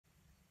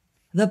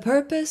The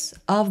purpose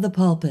of the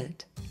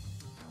pulpit.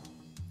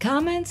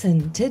 Comments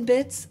and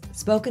tidbits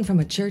spoken from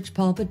a church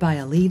pulpit by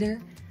a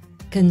leader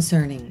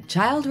concerning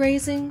child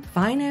raising,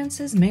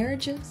 finances,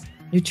 marriages,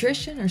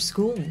 nutrition or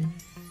schooling,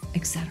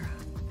 etc.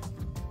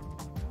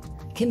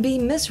 can be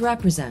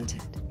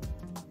misrepresented.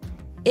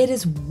 It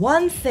is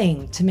one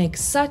thing to make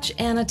such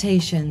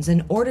annotations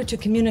in order to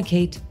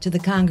communicate to the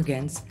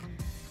congregants,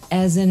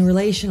 as in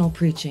relational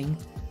preaching,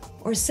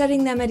 or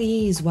setting them at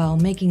ease while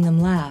making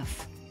them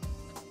laugh.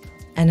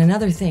 And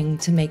another thing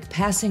to make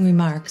passing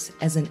remarks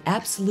as an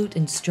absolute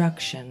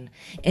instruction.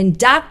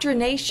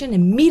 Indoctrination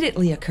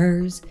immediately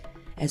occurs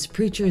as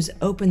preachers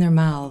open their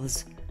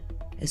mouths,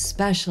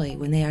 especially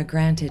when they are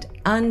granted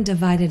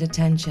undivided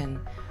attention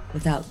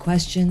without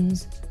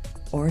questions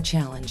or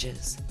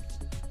challenges.